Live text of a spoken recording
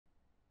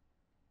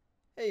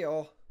Hey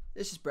y'all,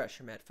 this is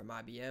Brett.scharmett from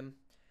IBM,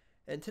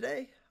 and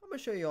today I'm going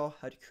to show y'all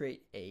how to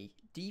create a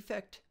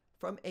defect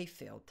from a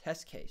failed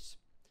test case.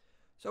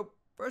 So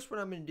first what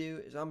I'm going to do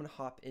is I'm going to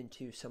hop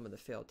into some of the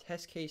failed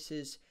test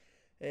cases,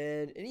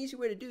 and an easy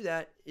way to do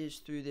that is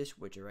through this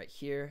widget right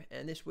here,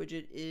 and this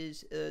widget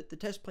is the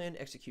test plan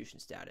execution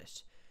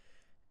status.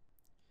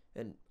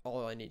 And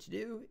all I need to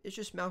do is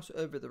just mouse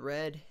over the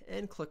red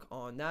and click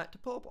on that to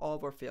pull up all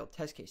of our failed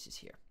test cases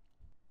here.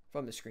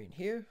 From the screen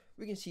here,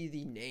 we can see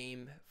the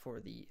name for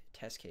the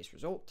test case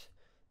result.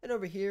 And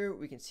over here,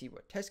 we can see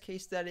what test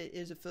case that it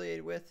is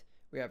affiliated with.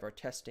 We have our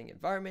testing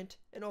environment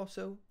and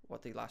also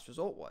what the last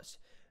result was.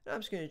 And I'm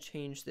just going to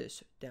change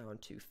this down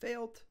to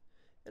failed,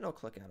 and I'll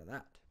click out of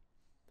that.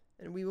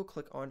 And we will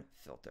click on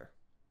filter.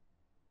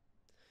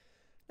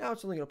 Now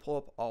it's only going to pull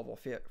up all of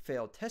our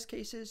failed test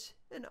cases,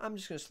 and I'm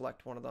just going to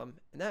select one of them.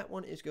 And that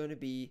one is going to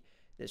be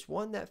this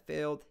one that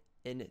failed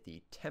in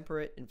the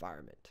temperate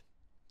environment.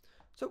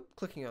 So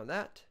clicking on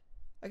that,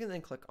 I can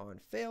then click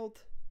on failed,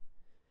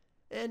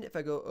 and if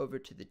I go over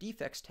to the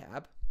defects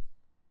tab,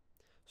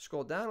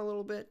 scroll down a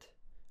little bit,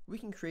 we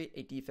can create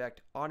a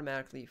defect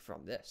automatically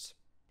from this.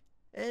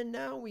 And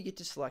now we get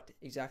to select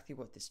exactly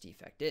what this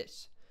defect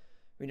is.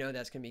 We know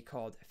that's going to be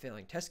called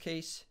failing test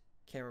case,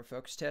 camera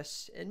focus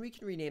test, and we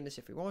can rename this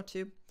if we want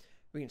to.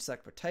 We can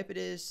select what type it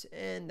is,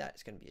 and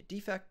that's going to be a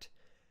defect.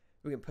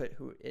 We can put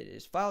who it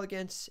is filed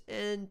against,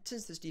 and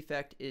since this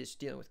defect is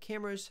dealing with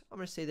cameras, I'm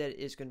going to say that it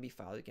is going to be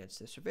filed against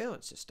the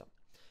surveillance system.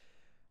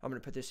 I'm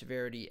going to put the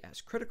severity as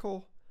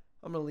critical.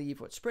 I'm going to leave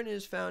what sprint it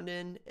is found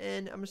in,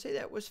 and I'm going to say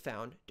that was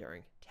found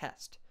during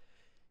test.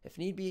 If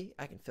need be,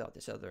 I can fill out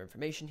this other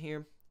information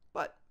here,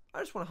 but I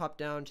just want to hop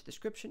down to the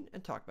description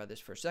and talk about this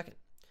for a second.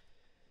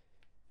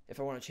 If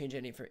I want to change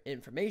any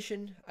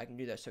information, I can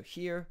do that so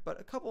here, but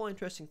a couple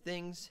interesting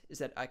things is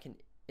that I can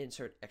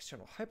insert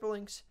external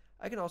hyperlinks.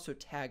 I can also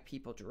tag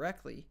people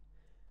directly.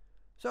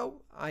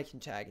 So I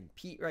can tag in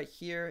Pete right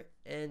here,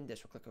 and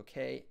this will click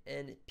OK,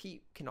 and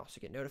Pete can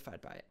also get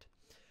notified by it.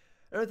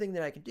 Another thing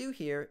that I can do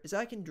here is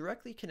I can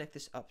directly connect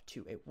this up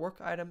to a work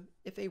item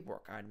if a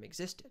work item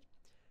existed.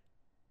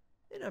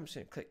 And I'm just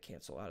going to click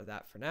cancel out of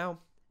that for now,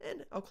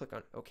 and I'll click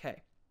on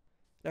OK.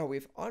 Now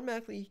we've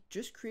automatically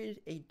just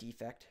created a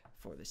defect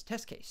for this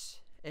test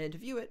case. And to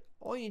view it,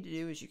 all you need to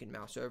do is you can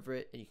mouse over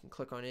it and you can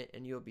click on it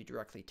and you'll be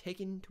directly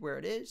taken to where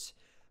it is.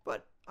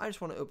 But I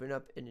just want to open it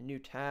up in a new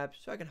tab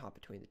so I can hop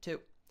between the two.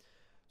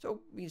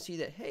 So we can see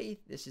that, hey,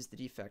 this is the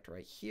defect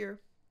right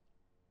here.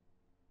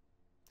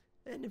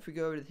 And if we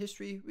go over to the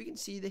history, we can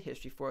see the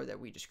history for it that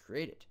we just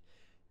created.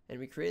 And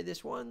we created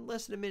this one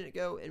less than a minute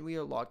ago, and we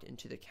are logged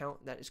into the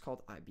account that is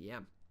called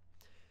IBM.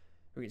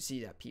 We can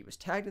see that Pete was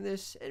tagged in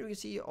this, and we can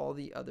see all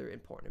the other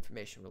important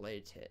information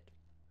related to it.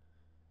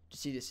 To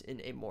see this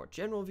in a more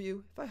general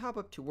view, if I hop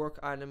up to work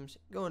items,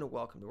 go into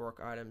welcome to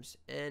work items,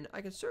 and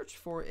I can search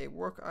for a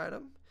work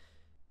item.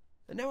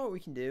 And now what we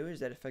can do is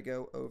that if I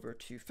go over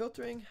to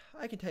filtering,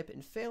 I can type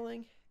in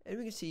failing, and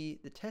we can see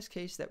the test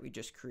case that we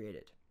just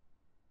created.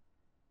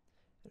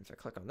 And if I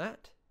click on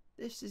that,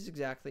 this is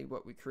exactly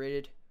what we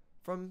created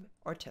from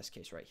our test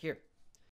case right here.